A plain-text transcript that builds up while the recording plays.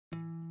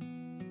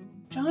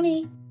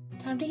Johnny,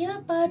 time to get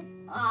up, bud.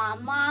 Aw,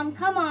 Mom,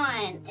 come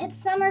on. It's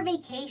summer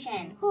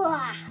vacation.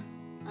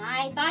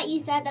 I thought you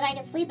said that I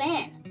could sleep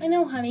in. I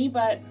know, honey,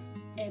 but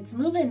it's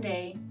move-in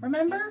day,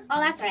 remember? Oh,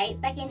 that's right.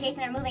 Becky and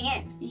Jason are moving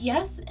in.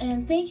 Yes,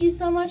 and thank you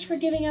so much for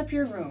giving up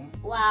your room.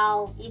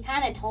 Well, you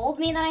kind of told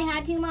me that I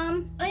had to,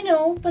 Mom. I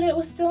know, but it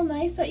was still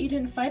nice that you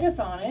didn't fight us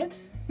on it.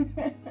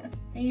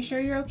 Are you sure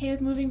you're okay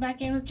with moving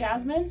back in with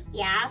Jasmine?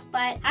 Yeah,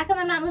 but how come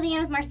I'm not moving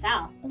in with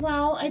Marcel?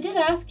 Well, I did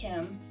ask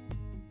him.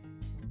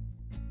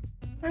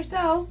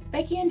 Marcel,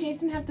 Becky and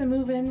Jason have to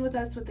move in with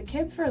us with the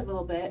kids for a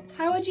little bit.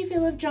 How would you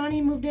feel if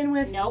Johnny moved in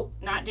with... Nope,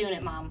 not doing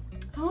it, Mom.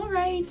 All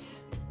right.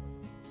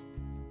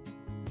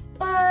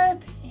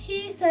 But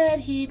he said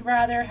he'd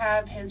rather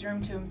have his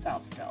room to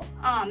himself still.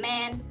 Aw,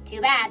 man.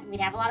 Too bad. We'd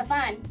have a lot of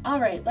fun.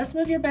 All right, let's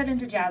move your bed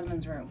into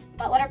Jasmine's room.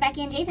 But what are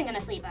Becky and Jason gonna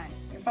sleep on?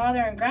 Your father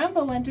and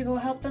Grandpa went to go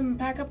help them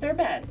pack up their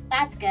bed.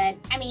 That's good.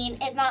 I mean,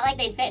 it's not like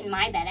they'd fit in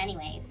my bed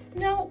anyways.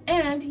 No,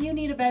 and you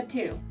need a bed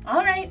too.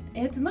 All right,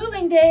 it's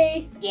moving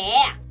day.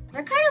 Yeah.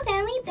 Ricardo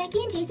Family,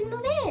 Becky and Jason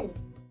move in.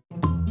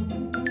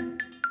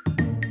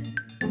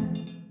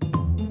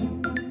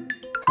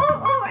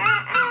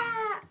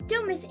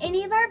 Don't miss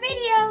any of our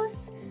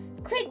videos.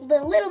 Click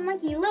the little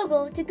monkey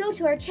logo to go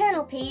to our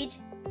channel page.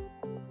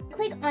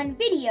 Click on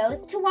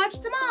videos to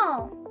watch them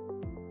all.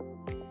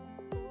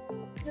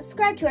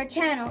 Subscribe to our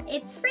channel,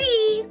 it's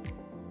free.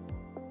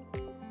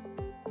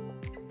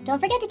 Don't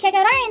forget to check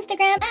out our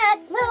Instagram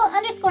at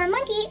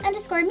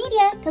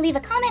little_monkey_media to leave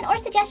a comment or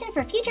suggestion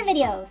for future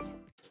videos.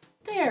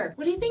 There,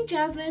 what do you think,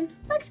 Jasmine?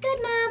 Looks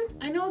good, Mom.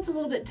 I know it's a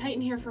little bit tight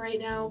in here for right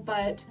now,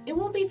 but it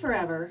won't be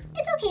forever.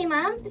 It's okay,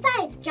 Mom.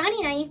 Besides, Johnny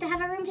and I used to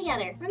have a room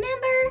together.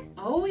 Remember?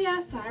 Oh,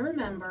 yes, I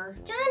remember.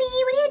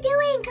 Johnny, what are you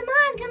doing? Come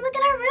on, come look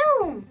at our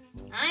room.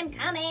 I'm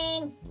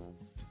coming.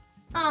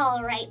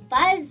 All right,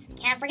 Buzz.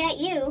 Can't forget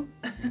you.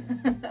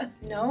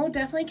 No,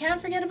 definitely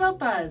can't forget about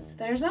Buzz.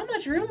 There's not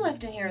much room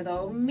left in here,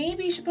 though.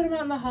 Maybe you should put him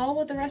out in the hall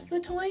with the rest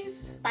of the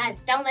toys?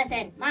 Buzz, don't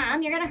listen.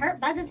 Mom, you're gonna hurt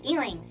Buzz's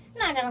feelings. I'm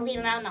not gonna leave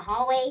him out in the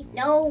hallway.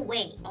 No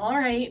way. All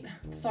right.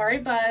 Sorry,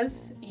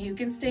 Buzz. You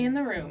can stay in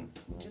the room.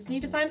 Just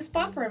need to find a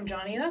spot for him,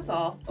 Johnny, that's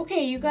all.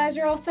 Okay, you guys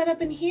are all set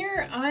up in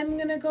here. I'm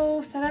gonna go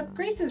set up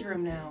Grace's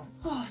room now.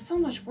 Oh, so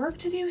much work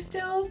to do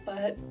still,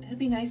 but it'd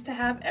be nice to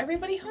have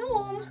everybody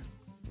home.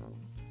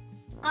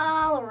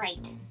 All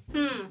right.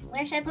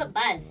 Where should I put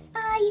Buzz?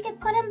 You could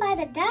put him by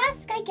the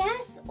desk, I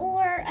guess,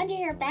 or under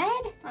your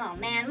bed. Oh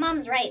man,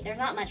 Mom's right. There's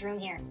not much room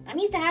here. I'm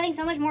used to having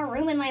so much more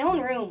room in my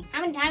own room.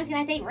 How many times can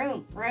I say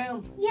room?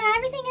 Room. Yeah,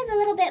 everything is a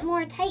little bit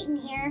more tight in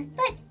here,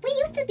 but we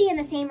used to be in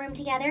the same room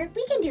together.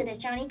 We can do this,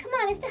 Johnny. Come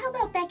on, it's to help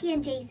out Becky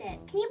and Jason.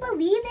 Can you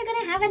believe they're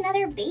gonna have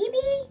another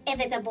baby? If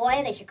it's a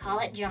boy, they should call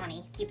it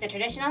Johnny. Keep the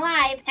tradition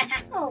alive.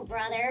 Oh,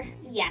 brother.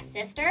 Yes,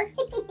 sister.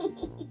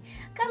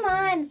 Come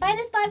on, find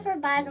a spot for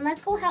Buzz and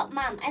let's go help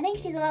Mom. I think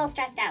she's a little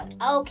stressed out.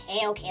 Okay.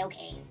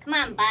 Come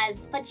on,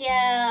 Buzz. Put you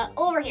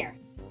over here.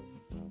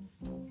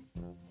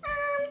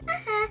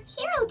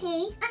 Here,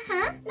 okay.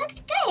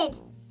 Looks good.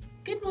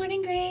 Good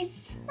morning,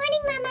 Grace.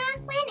 Morning, Mama.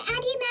 When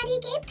Addie, Madi,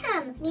 Gabe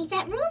come, me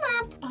set room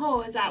up.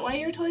 Oh, is that why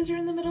your toys are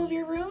in the middle of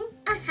your room?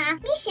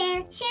 Me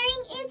share.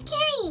 Sharing is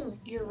caring.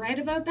 You're right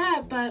about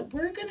that, but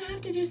we're gonna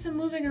have to do some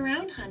moving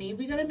around, honey.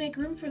 We gotta make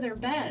room for their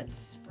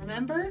beds,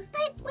 remember?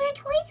 But where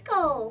toys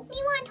go? Me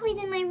want toys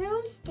in my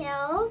room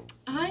still.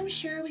 I'm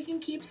sure we can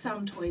keep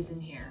some toys in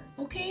here,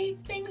 okay?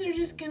 Things are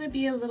just gonna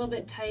be a little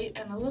bit tight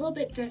and a little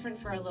bit different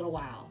for a little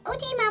while.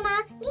 Okay,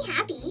 Mama. Me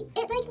happy.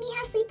 It like me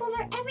have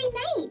sleepover every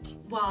night.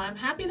 Well, I'm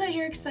happy that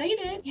you're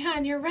excited. Yeah,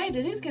 and you're right.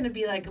 It is gonna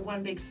be like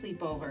one big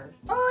sleepover.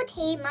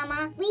 Okay,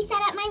 Mama. We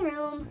set up my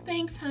room.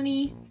 Thanks,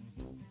 honey.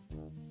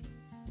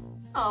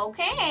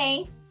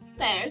 Okay,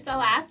 there's the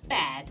last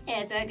bed.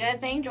 It's a good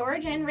thing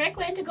George and Rick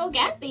went to go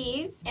get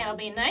these. It'll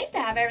be nice to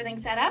have everything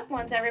set up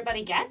once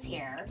everybody gets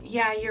here.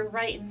 Yeah, you're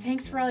right, and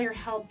thanks for all your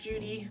help,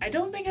 Judy. I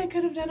don't think I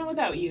could have done it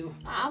without you.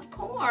 Of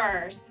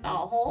course. The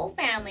whole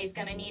family's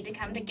gonna need to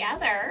come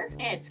together.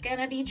 It's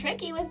gonna be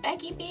tricky with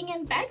Becky being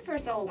in bed for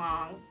so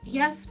long.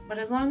 Yes, but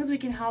as long as we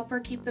can help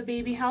her keep the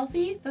baby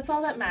healthy, that's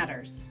all that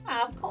matters.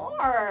 Of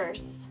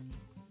course.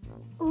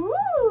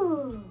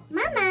 Ooh,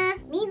 Mama,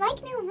 me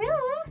like new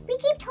room. We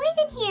keep toys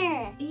in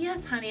here.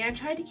 Yes, honey, I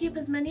tried to keep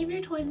as many of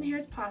your toys in here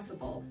as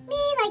possible. Me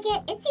like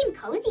it. It seemed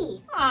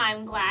cozy.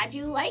 I'm glad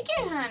you like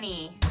it,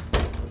 honey.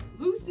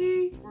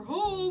 Lucy, we're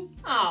home.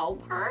 Oh,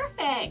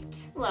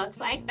 perfect. Looks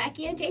like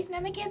Becky and Jason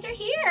and the kids are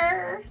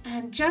here.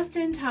 And just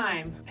in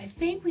time. I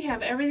think we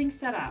have everything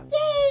set up.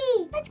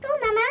 Yay! Let's go,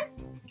 Mama.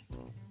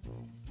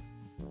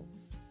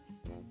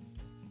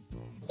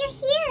 You're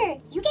here.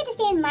 You get to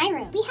stay in my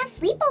room. We have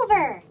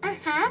sleepover.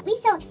 We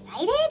so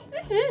excited?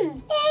 Very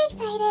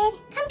excited.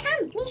 Come.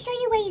 Me show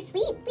you where you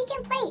sleep. We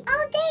can play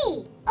all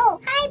day. Oh,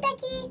 hi,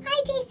 Becky.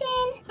 Hi,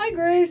 Jason. Hi,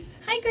 Grace.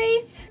 Hi,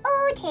 Grace.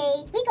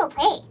 Okay, we go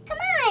play. Come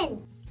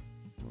on.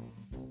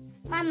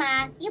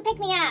 Mama, you pick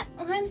me up.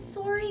 Oh, I'm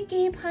sorry,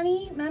 Gabe,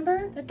 honey.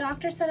 Remember, the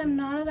doctor said I'm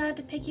not allowed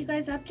to pick you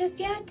guys up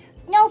just yet?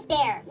 No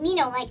fair. Me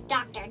no like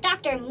doctor.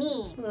 Doctor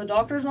me. The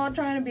doctor's not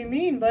trying to be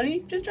mean,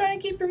 buddy. Just trying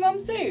to keep your mom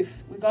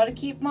safe. We gotta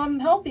keep mom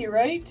healthy,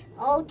 right?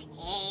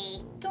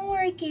 Okay. Don't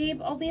worry,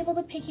 Gabe. I'll be able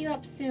to pick you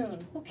up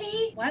soon.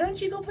 Okay? Why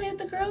don't you go play with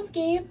the girls,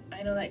 Gabe?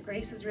 I know that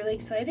Grace is really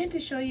excited to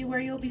show you where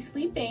you'll be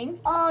sleeping.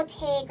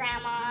 Okay,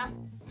 Grandma.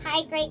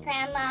 Hi, Great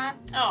Grandma.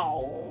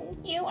 Oh,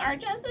 you are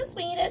just the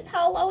sweetest.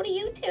 Hello to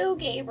you too,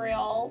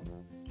 Gabriel.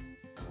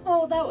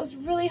 Oh, that was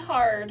really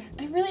hard.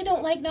 I really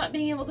don't like not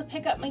being able to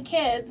pick up my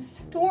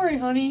kids. Don't worry,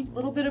 honey. A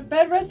little bit of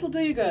bed rest will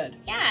do you good.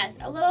 Yes,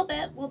 a little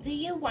bit will do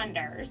you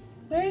wonders.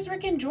 Where's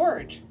Rick and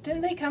George?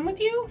 Didn't they come with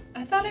you?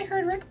 I thought I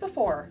heard Rick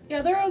before.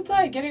 Yeah, they're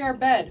outside getting our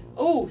bed.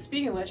 Oh,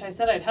 speaking of which, I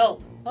said I'd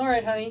help. All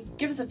right, honey.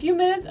 Give us a few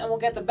minutes and we'll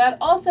get the bed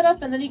all set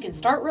up and then you can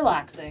start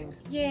relaxing.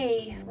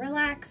 Yay,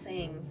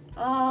 relaxing.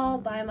 All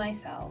by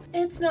myself.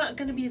 It's not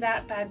gonna be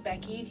that bad,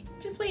 Becky.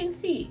 Just wait and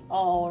see.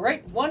 All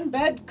right, one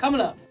bed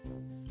coming up.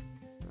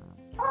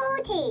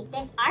 Okay,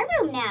 this our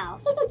room now.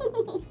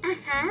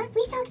 Uh-huh.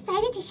 We so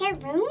excited to share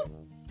room.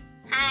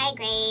 Hi,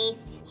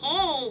 Grace.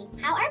 Hey,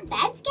 how our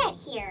beds get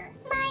here?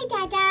 My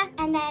dada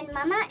and then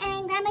Mama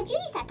and Grandma Judy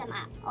set them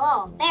up.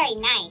 Oh, very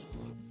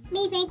nice.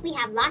 Me think we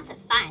have lots of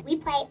fun. We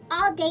play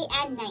all day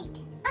and night.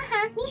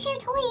 Uh-huh, me share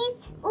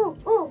toys.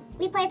 Ooh,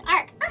 we play with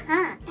Ark.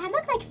 Uh-huh, that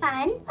looked like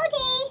fun.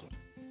 Okay.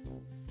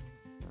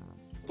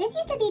 This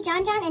used to be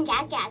John and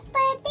Jazz,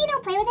 but they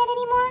don't play with it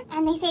anymore,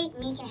 and they say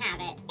me can have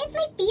it. It's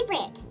my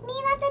favorite. Me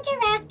love the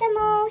giraffe the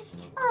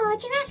most. Oh,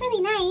 giraffe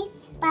really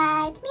nice,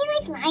 but me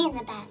like lion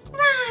the best.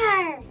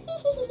 Rawr!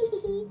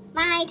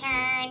 My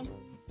turn.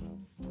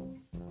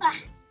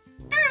 Ugh.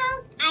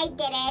 Ow! I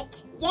did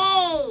it.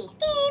 Yay!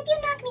 Gabe, you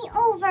knocked me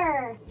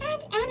over.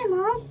 And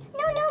animals.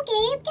 No,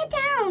 Gabe, get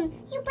down.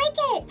 You break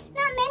it.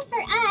 Not meant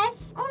for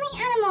us. Only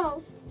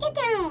animals. Get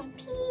down,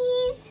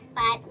 please.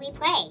 But we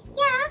play.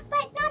 Yeah,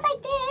 but not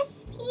like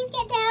this. Please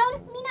get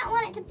down. Me not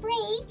want it to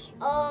break.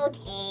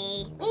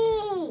 Okay.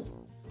 Wee!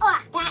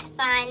 Oh, that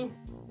fun.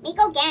 Me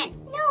go again.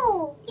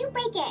 No, you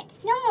break it.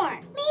 No more.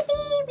 Maybe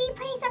we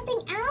play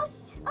something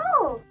else?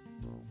 Oh.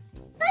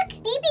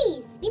 Look,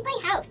 babies. We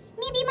play house.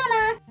 Maybe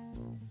mama.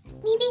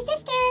 Maybe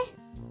sister.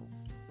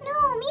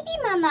 No, maybe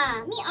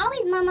mama. Me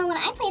always mama when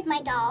I play with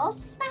my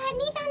dolls. But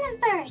me found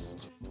them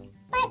first.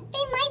 But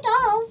they my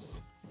dolls.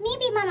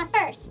 Maybe mama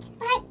first.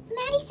 But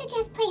Maddie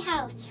suggests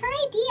playhouse. Her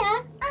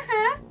idea.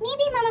 Uh-huh.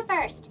 Maybe mama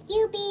first.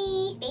 You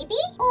be baby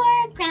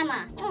or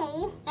grandma?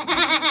 Oh.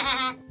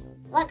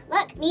 Look.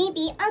 Me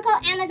be Uncle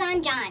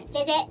Amazon John.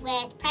 Visit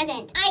with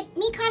present.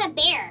 Me caught a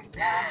bear.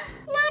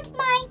 Not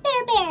my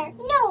bear.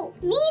 No.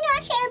 Me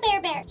not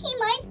share bear. He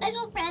my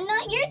special friend,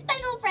 not your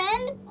special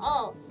friend.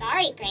 Oh,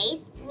 sorry,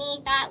 Grace.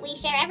 Me thought we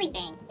share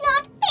everything.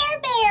 Not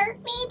bear.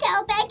 Me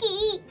tell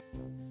Becky.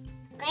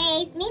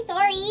 Grace, me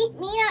sorry.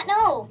 Me not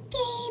know.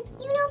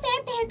 Gabe, you know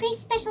Bear,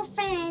 Grace's special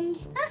friend.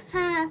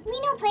 Uh-huh. Me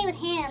no play with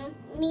him.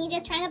 Me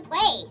just trying to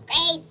play.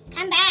 Grace,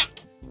 come back.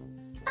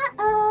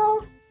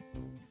 Uh-oh.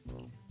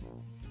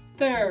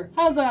 There.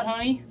 How's that,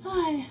 honey?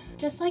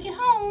 Just like at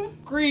home.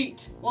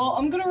 Great. Well,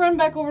 I'm gonna run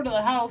back over to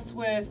the house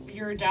with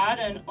your dad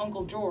and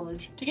Uncle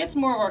George to get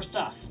some more of our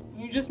stuff.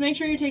 You just make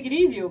sure you take it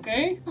easy,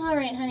 okay? All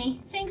right,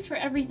 honey. Thanks for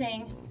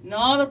everything.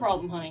 Not a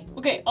problem, honey.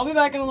 Okay, I'll be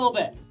back in a little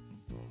bit.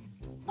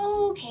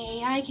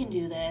 Okay, I can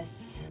do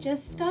this.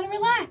 Just gotta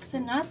relax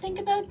and not think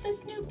about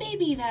this new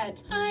baby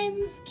that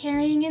I'm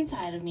carrying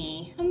inside of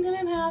me. I'm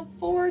gonna have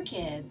 4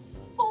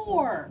 kids.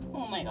 4!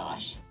 Oh my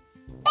gosh.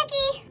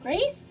 Becky!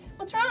 Grace?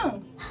 What's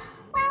wrong?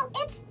 Well,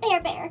 it's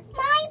Bear.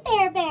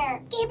 My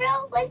Bear.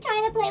 Gabriel was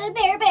trying to play with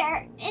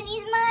Bear, and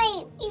he's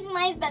mine. He's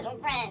my special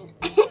friend.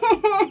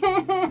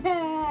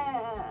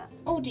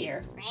 Oh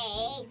dear.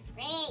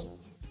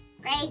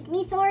 Grace,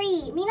 me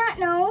sorry. Me not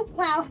know.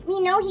 Well, me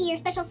know he your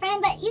special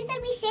friend, but you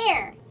said we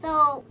share.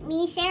 So,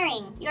 me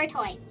sharing your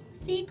toys.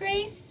 See,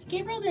 Grace?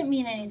 Gabriel didn't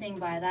mean anything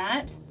by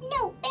that.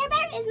 No, Bear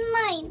is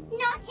mine,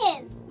 not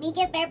his. Me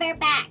give Bear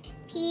back.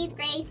 Please,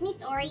 Grace, me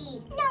sorry.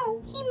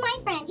 No, he my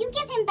friend. You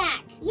give him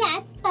back.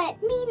 Yes,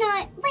 but me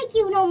not like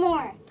you no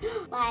more.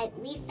 But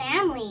we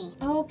family.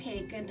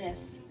 Okay,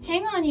 goodness.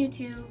 Hang on, you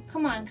two.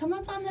 Come on, come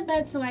up on the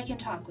bed so I can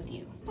talk with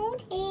you.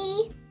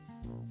 Okay.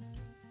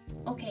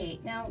 Okay,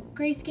 now,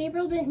 Grace,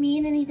 Gabriel didn't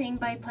mean anything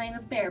by playing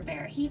with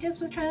Bear. He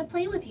just was trying to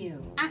play with you.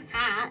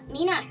 Uh-huh.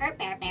 Me not hurt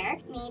Bear.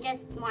 Me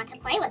just want to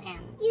play with him.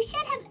 You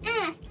should have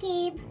asked,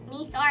 Gabe.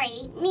 Me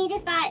sorry. Me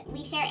just thought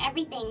we share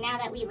everything now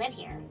that we live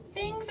here.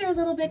 Things are a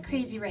little bit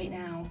crazy right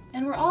now,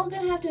 and we're all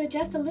gonna have to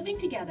adjust to living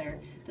together.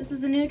 This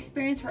is a new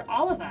experience for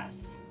all of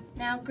us.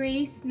 Now,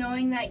 Grace,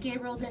 knowing that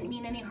Gabriel didn't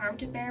mean any harm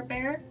to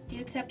Bear, do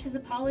you accept his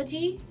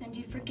apology and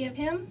do you forgive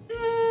him?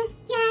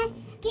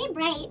 Yes. Gabe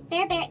right.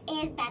 Bear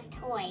is best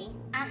toy.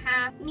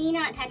 Uh-huh. Me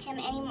not touch him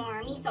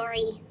anymore. Me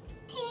sorry.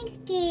 Thanks,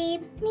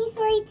 Gabe. Me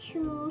sorry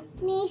too.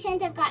 Me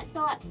shouldn't have got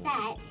so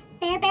upset.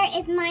 Bear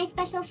is my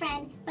special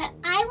friend, but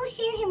I will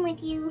share him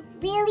with you.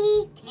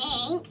 Really?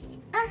 Thanks.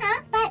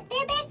 Uh-huh, but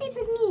Bear sleeps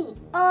with me.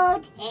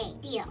 Okay,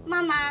 deal.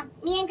 Mama,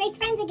 me and Grace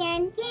friends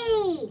again.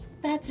 Yay!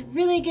 That's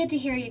really good to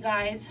hear, you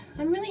guys.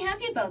 I'm really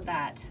happy about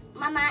that.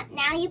 Mama,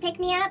 now you pick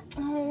me up?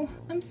 Oh,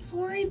 I'm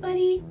sorry,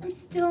 buddy. I'm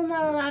still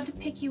not allowed to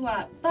pick you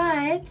up,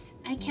 but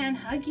I can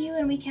hug you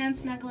and we can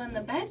snuggle in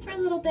the bed for a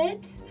little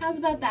bit. How's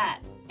about that?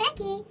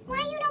 Becky, why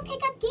you don't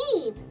pick up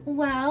Gabe?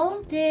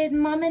 Well, did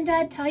Mom and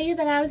Dad tell you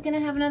that I was gonna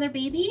have another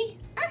baby?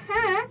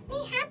 Uh-huh. Me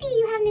happy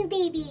you have new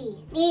baby.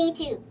 Me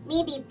too.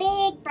 Me be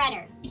big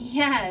brother.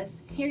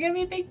 Yes, you're gonna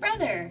be a big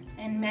brother.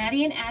 And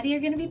Madi and Addie are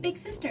gonna be big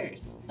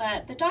sisters.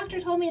 But the doctor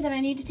told me that I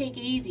need to take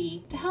it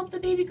easy to help the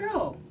baby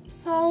grow.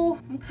 So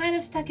I'm kind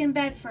of stuck in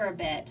bed for a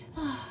bit.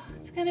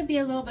 It's gonna be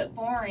a little bit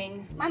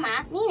boring.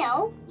 Mama,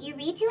 Nino, you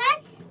read to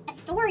us a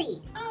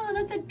story. Oh,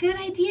 that's a good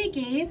idea,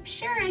 Gabe.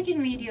 Sure, I can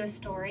read you a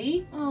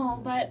story. Oh,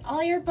 but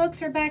all your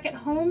books are back at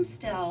home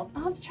still.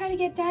 I'll have to try to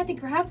get Dad to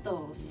grab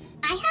those.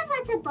 I have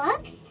lots of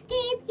books.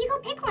 Gabe, you go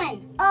pick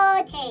one.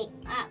 Okay.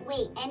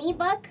 Wait, any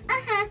book?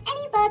 Uh-huh,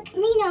 any book.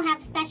 Me no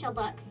have special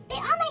books. They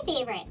are my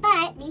favorite,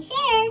 but me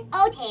share.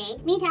 Okay,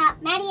 me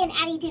top, Maddie and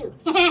Addie too.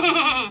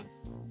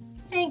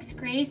 Thanks,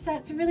 Grace.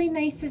 That's really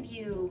nice of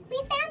you.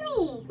 We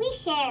family. We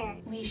share.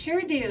 We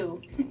sure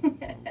do.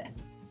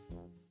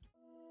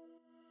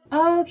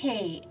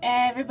 Okay,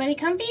 everybody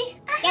comfy?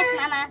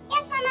 Yes, Mama.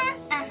 Yes, Mama.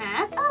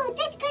 Uh-huh. Oh,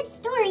 that's good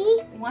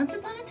story. Once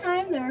upon a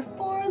time, there were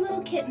 4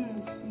 little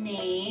kittens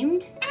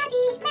named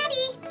Addie,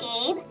 Maddie,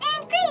 Gabe,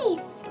 and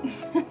Grace.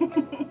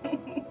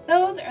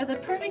 Those are the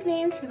perfect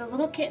names for the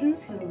little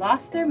kittens who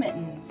lost their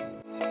mittens.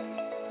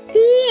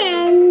 The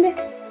end.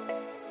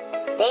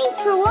 Thanks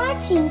for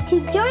watching. To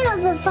join all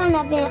the fun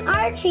up in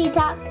our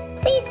treetop,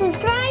 please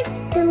subscribe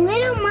to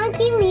Little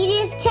Monkey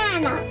Media's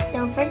channel.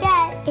 Don't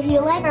forget, if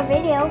you like our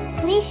video,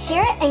 please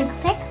share it and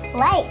click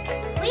like.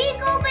 We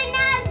go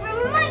bananas for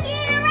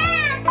monkeying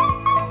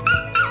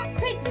around.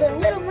 Click the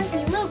Little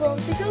Monkey logo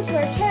to go to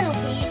our channel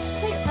page.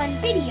 Click on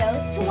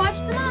videos to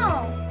watch them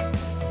all.